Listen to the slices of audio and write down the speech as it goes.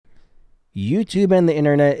YouTube and the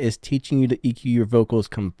internet is teaching you to EQ your vocals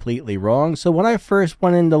completely wrong. So when I first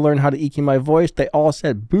went in to learn how to EQ my voice, they all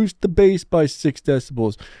said boost the bass by 6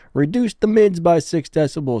 decibels, reduce the mids by 6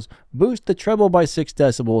 decibels, boost the treble by 6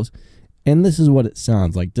 decibels. And this is what it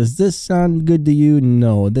sounds like. Does this sound good to you?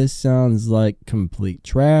 No, this sounds like complete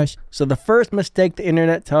trash. So the first mistake the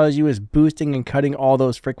internet tells you is boosting and cutting all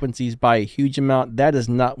those frequencies by a huge amount. That is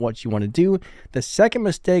not what you want to do. The second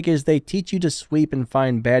mistake is they teach you to sweep and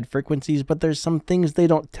find bad frequencies, but there's some things they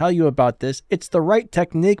don't tell you about this. It's the right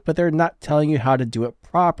technique, but they're not telling you how to do it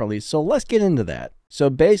properly. So let's get into that.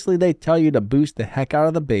 So basically they tell you to boost the heck out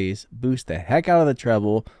of the bass, boost the heck out of the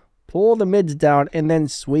treble, pull the mids down, and then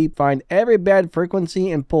sweep, find every bad frequency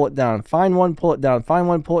and pull it down. Find one, pull it down, find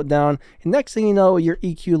one, pull it down. And next thing you know, your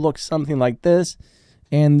EQ looks something like this.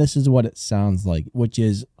 And this is what it sounds like, which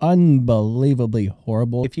is unbelievably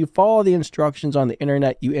horrible. If you follow the instructions on the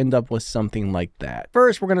internet, you end up with something like that.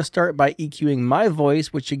 First, we're going to start by EQing my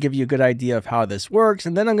voice, which should give you a good idea of how this works.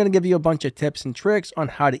 And then I'm going to give you a bunch of tips and tricks on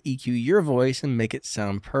how to EQ your voice and make it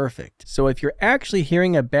sound perfect. So if you're actually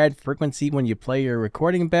hearing a bad frequency when you play your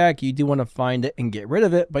recording back, you do want to find it and get rid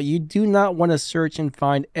of it, but you do not want to search and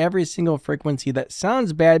find every single frequency that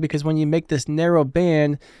sounds bad, because when you make this narrow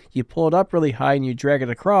band, you pull it up really high and you drag it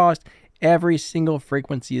across, every single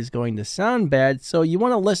frequency is going to sound bad. So you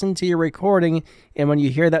want to listen to your recording, and when you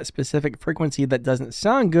hear that specific frequency that doesn't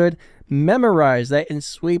sound good, memorize that and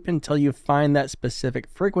sweep until you find that specific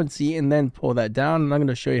frequency and then pull that down. And I'm going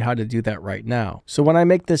to show you how to do that right now. So when I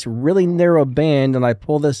make this really narrow band and I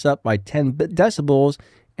pull this up by 10 decibels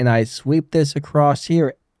and I sweep this across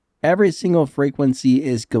here, every single frequency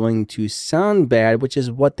is going to sound bad, which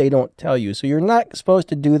is what they don't tell you. So you're not supposed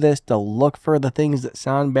to do this to look for the things that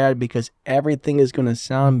sound bad, because everything is going to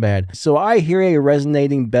sound bad. So I hear a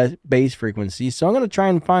resonating bass frequency, so I'm going to try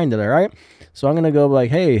and find it, all right? So I'm going to go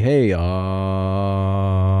like, hey,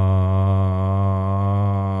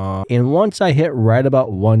 and once I hit right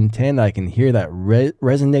about 110, I can hear that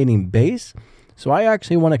resonating bass. So I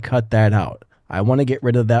actually want to cut that out. I want to get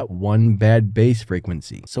rid of that one bad bass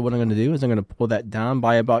frequency. So what I'm going to do is I'm going to pull that down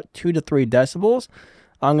by about 2 to 3 decibels.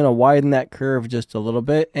 I'm going to widen that curve just a little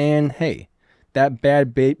bit. And hey, that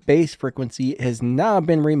bad bass frequency has now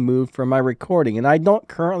been removed from my recording. And I don't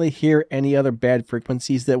currently hear any other bad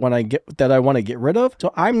frequencies that I want to get rid of.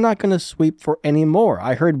 So I'm not going to sweep for any more.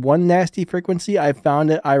 I heard one nasty frequency. I found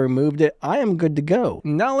it. I removed it. I am good to go.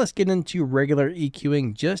 Now let's get into regular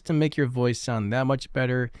EQing, just to make your voice sound that much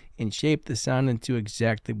better and shape the sound into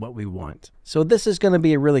exactly what we want. So this is going to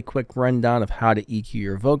be a really quick rundown of how to EQ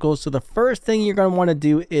your vocals. So the first thing you're going to want to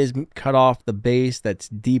do is cut off the bass that's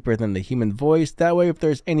deeper than the human voice. That way, if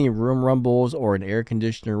there's any room rumbles or an air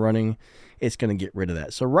conditioner running, it's going to get rid of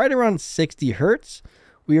that. So right around 60 hertz,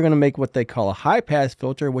 we are going to make what they call a high pass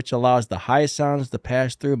filter, which allows the high sounds to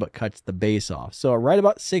pass through but cuts the bass off. So right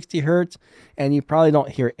about 60 hertz, and you probably don't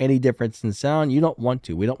hear any difference in sound. You don't want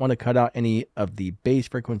to. We don't want to cut out any of the bass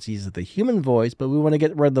frequencies of the human voice, but we want to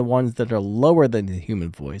get rid of the ones that are lower than the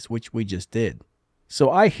human voice, which we just did. So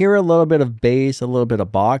I hear a little bit of bass, a little bit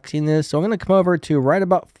of boxiness. So I'm going to come over to right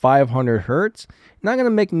about 500 hertz. And I'm going to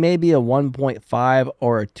make maybe a 1.5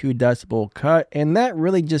 or a 2 decibel cut. And that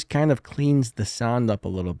really just kind of cleans the sound up a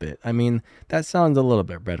little bit. I mean, that sounds a little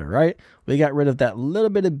bit better, right? We got rid of that little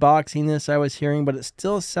bit of boxiness I was hearing, but it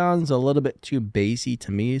still sounds a little bit too bassy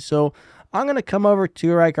to me. So I'm going to come over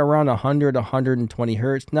to like around 100, 120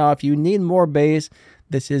 hertz. Now, if you need more bass,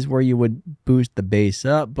 this is where you would boost the bass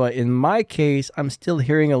up. But in my case, I'm still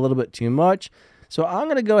hearing a little bit too much. So I'm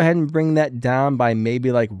going to go ahead and bring that down by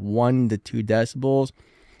maybe like 1 to 2 decibels.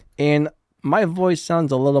 And my voice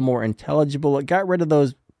sounds a little more intelligible. It got rid of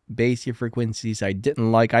those bassy frequencies I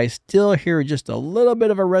didn't like. I still hear just a little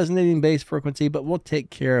bit of a resonating bass frequency, but we'll take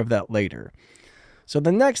care of that later. So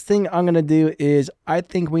the next thing I'm going to do is I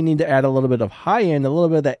think we need to add a little bit of high end, a little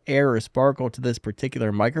bit of that air or sparkle to this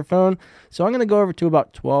particular microphone. So I'm going to go over to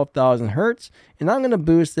about 12,000 hertz, and I'm going to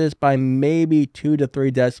boost this by maybe 2 to 3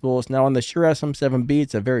 decibels. Now on the Shure SM7B,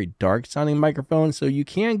 it's a very dark sounding microphone, so you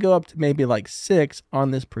can go up to maybe like 6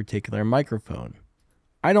 on this particular microphone.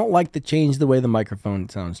 I don't like to change the way the microphone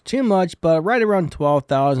sounds too much, but right around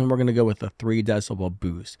 12,000, we're going to go with a 3 decibel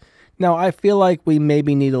boost. Now, I feel like we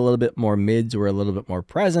maybe need a little bit more mids or a little bit more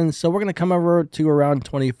presence, so we're going to come over to around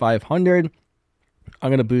 2,500. I'm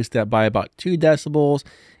going to boost that by about 2 decibels,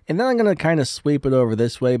 and then I'm going to kind of sweep it over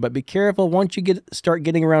this way, but be careful once you start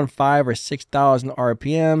getting around 5,000 or 6,000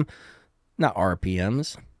 RPM, not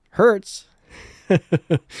RPMs, hertz.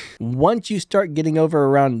 Once you start getting over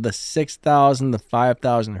around the 6,000 to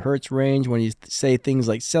 5,000 hertz range, when you say things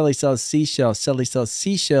like celly cells, seashells, celly cells,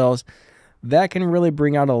 seashells, that can really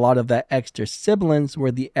bring out a lot of that extra sibilance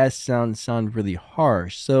where the S sounds sound really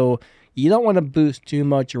harsh. So you don't want to boost too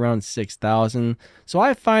much around 6,000. So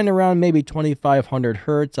I find around maybe 2,500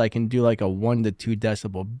 hertz, I can do like a 1 to 2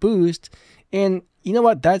 decibel boost. And you know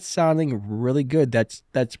what? That's sounding really good.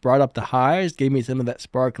 That's brought up the highs, gave me some of that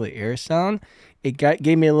sparkly air sound. It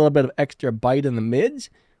gave me a little bit of extra bite in the mids.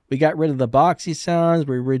 We got rid of the boxy sounds.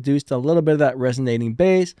 We reduced a little bit of that resonating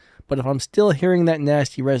bass. But if I'm still hearing that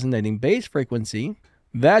nasty resonating bass frequency,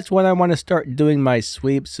 that's when I want to start doing my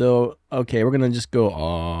sweep. So, okay, we're going to just go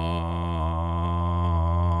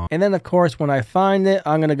and then, of course, when I find it,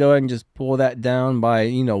 I'm going to go ahead and just pull that down by,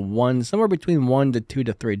 somewhere between 1 to 2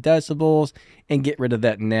 to 3 decibels and get rid of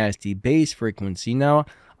that nasty bass frequency. Now,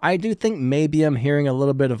 I do think maybe I'm hearing a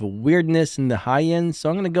little bit of a weirdness in the high end. So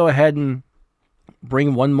I'm going to go ahead and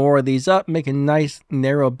bring one more of these up, make a nice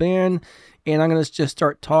narrow band, and I'm going to just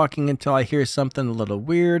start talking until I hear something a little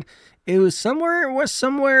weird. It was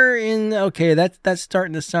somewhere in, okay, that's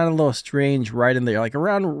starting to sound a little strange right in there, like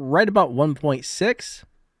right about 1.6.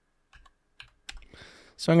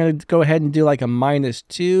 So I'm going to go ahead and do like a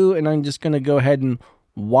 -2, and I'm just going to go ahead and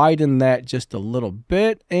widen that just a little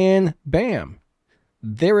bit, and bam.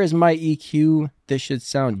 There is my EQ. This should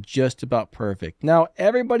sound just about perfect. Now,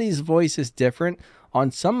 everybody's voice is different.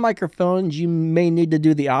 On some microphones, you may need to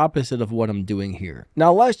do the opposite of what I'm doing here.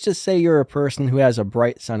 Now, let's just say you're a person who has a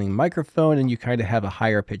bright sounding microphone and you kind of have a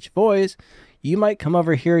higher pitched voice. You might come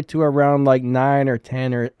over here to around like 9 or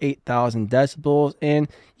 10 or 8,000 decibels, and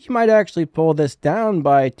you might actually pull this down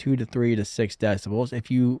by 2 to 3 to 6 decibels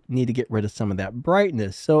if you need to get rid of some of that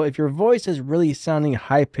brightness. So if your voice is really sounding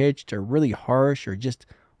high pitched or really harsh or just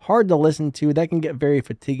hard to listen to, that can get very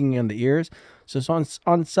fatiguing in the ears. So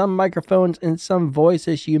on some microphones and some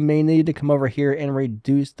voices, you may need to come over here and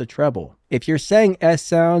reduce the treble. If you're saying S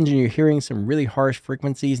sounds and you're hearing some really harsh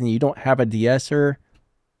frequencies and you don't have a de-esser,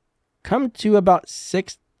 come to about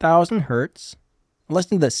 6,000 hertz.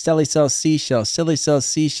 Listen to the silly cell seashells, silly cell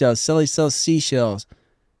seashells, silly cell seashells.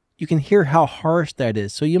 You can hear how harsh that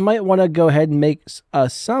is. So you might want to go ahead and make a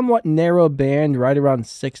somewhat narrow band right around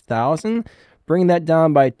 6,000. Bring that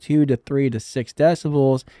down by 2 to 3 to 6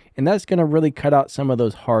 decibels. And that's going to really cut out some of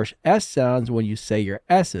those harsh S sounds when you say your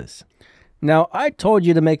S's. Now, I told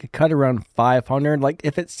you to make a cut around 500. Like,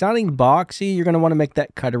 if it's sounding boxy, you're going to want to make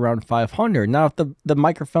that cut around 500. Now, if the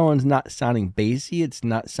microphone's not sounding bassy, it's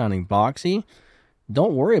not sounding boxy,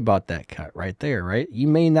 don't worry about that cut right there, right? You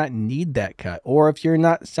may not need that cut. Or if you're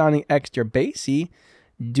not sounding extra bassy,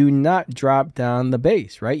 do not drop down the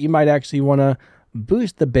bass, right? You might actually want to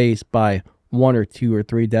boost the bass by 1 or 2 or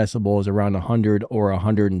 3 decibels around 100 or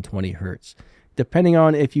 120 hertz. Depending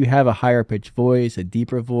on if you have a higher pitched voice, a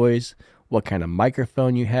deeper voice, what kind of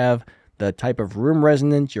microphone you have, the type of room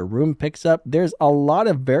resonance your room picks up. There's a lot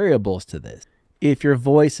of variables to this. If your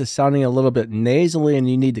voice is sounding a little bit nasally and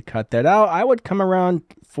you need to cut that out, I would come around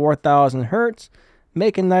 4,000 hertz,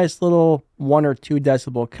 make a nice little 1 or 2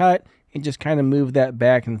 decibel cut, and just kind of move that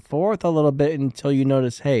back and forth a little bit until you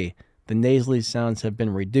notice, hey, the nasally sounds have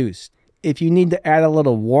been reduced. If you need to add a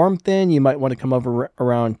little warmth in, you might want to come over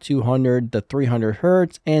around 200 to 300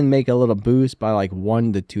 hertz and make a little boost by like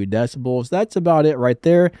 1 to 2 decibels. That's about it right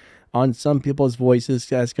there. On some people's voices,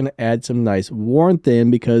 that's going to add some nice warmth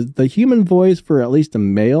in, because the human voice, for at least a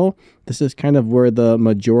male, this is kind of where the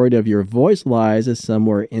majority of your voice lies, is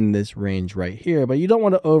somewhere in this range right here. But you don't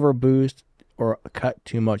want to over boost or cut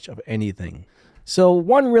too much of anything. So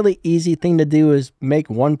one really easy thing to do is make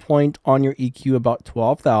one point on your EQ about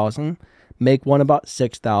 12,000, make one about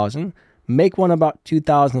 6,000, make one about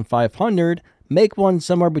 2,500, make one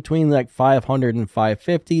somewhere between like 500 and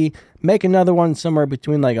 550, make another one somewhere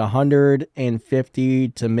between like 150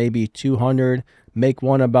 to maybe 200, make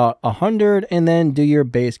one about 100, and then do your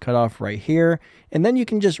bass cutoff right here. And then you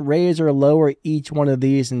can just raise or lower each one of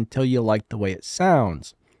these until you like the way it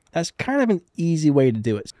sounds. That's kind of an easy way to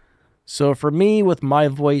do it. So for me, with my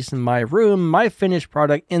voice in my room, my finished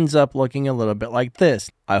product ends up looking a little bit like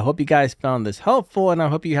this. I hope you guys found this helpful, and I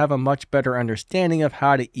hope you have a much better understanding of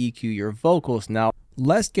how to EQ your vocals. Now,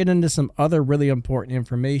 let's get into some other really important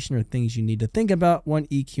information or things you need to think about when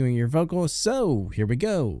EQing your vocals. So here we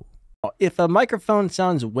go. If a microphone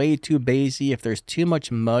sounds way too bassy, if there's too much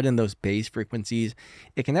mud in those bass frequencies,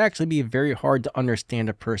 it can actually be very hard to understand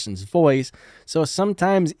a person's voice. So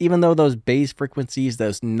sometimes, even though those bass frequencies,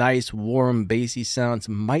 those nice, warm, bassy sounds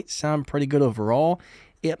might sound pretty good overall,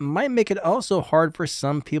 it might make it also hard for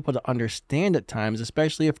some people to understand at times,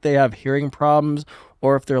 especially if they have hearing problems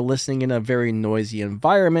or if they're listening in a very noisy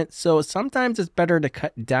environment. So sometimes it's better to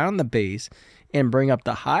cut down the bass and bring up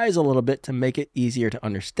the highs a little bit to make it easier to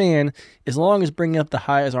understand, as long as bringing up the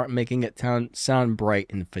highs aren't making it sound bright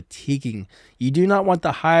and fatiguing. You do not want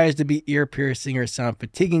the highs to be ear-piercing or sound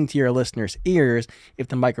fatiguing to your listeners' ears. If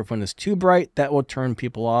the microphone is too bright, that will turn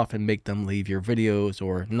people off and make them leave your videos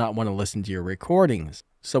or not want to listen to your recordings.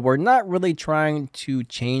 So we're not really trying to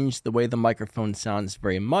change the way the microphone sounds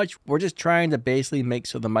very much. We're just trying to basically make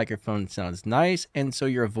so the microphone sounds nice and so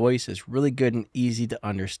your voice is really good and easy to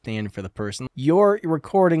understand for the person. Your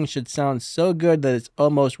recording should sound so good that it's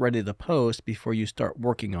almost ready to post before you start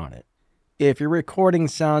working on it. If your recording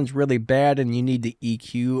sounds really bad and you need to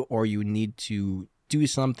EQ or you need to do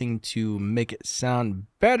something to make it sound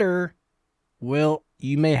better, well,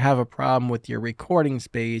 you may have a problem with your recording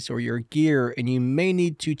space or your gear and you may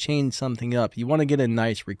need to change something up. You want to get a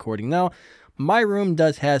nice recording. Now, my room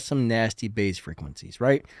does have some nasty bass frequencies,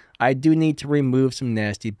 right? I do need to remove some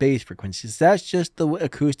nasty bass frequencies. That's just the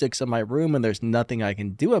acoustics of my room and there's nothing I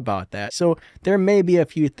can do about that. So there may be a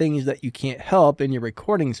few things that you can't help in your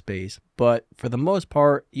recording space, but for the most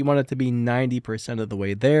part, you want it to be 90% of the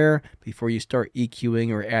way there before you start EQing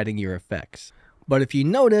or adding your effects. But if you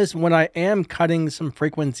notice, when I am cutting some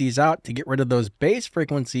frequencies out to get rid of those bass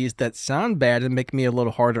frequencies that sound bad and make me a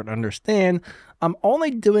little harder to understand, I'm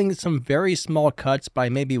only doing some very small cuts by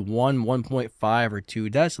maybe 1.5 or 2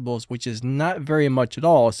 decibels, which is not very much at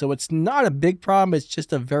all. So it's not a big problem. It's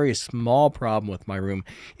just a very small problem with my room.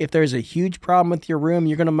 If there's a huge problem with your room,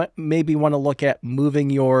 you're going to maybe want to look at moving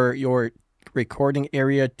your recording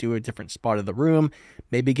area to a different spot of the room,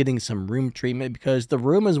 maybe getting some room treatment, because the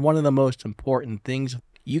room is one of the most important things.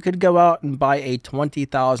 You could go out and buy a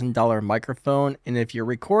 $20,000 microphone, and if you're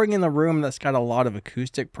recording in the room that's got a lot of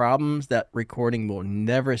acoustic problems, that recording will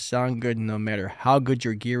never sound good no matter how good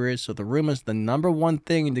your gear is. So the room is the number one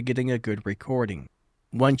thing into getting a good recording.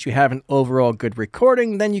 Once you have an overall good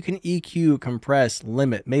recording, then you can EQ, compress,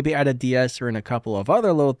 limit, maybe add a de-esser and a couple of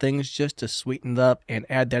other little things just to sweeten it up and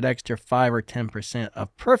add that extra 5 or 10%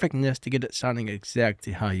 of perfectness to get it sounding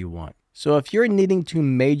exactly how you want. So if you're needing to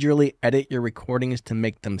majorly edit your recordings to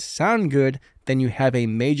make them sound good, then you have a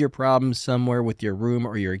major problem somewhere with your room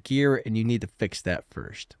or your gear and you need to fix that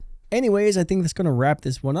first. Anyways, I think that's going to wrap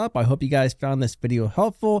this one up. I hope you guys found this video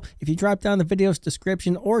helpful. If you drop down the video's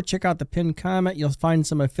description or check out the pinned comment, you'll find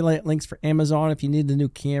some affiliate links for Amazon if you need a new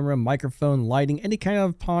camera, microphone, lighting, any kind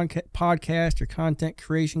of podcast or content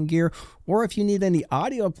creation gear, or if you need any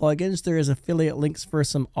audio plugins, there is affiliate links for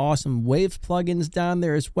some awesome Waves plugins down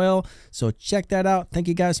there as well. So check that out. Thank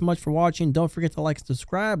you guys so much for watching. Don't forget to like and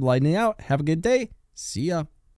subscribe. Lightning out. Have a good day. See ya.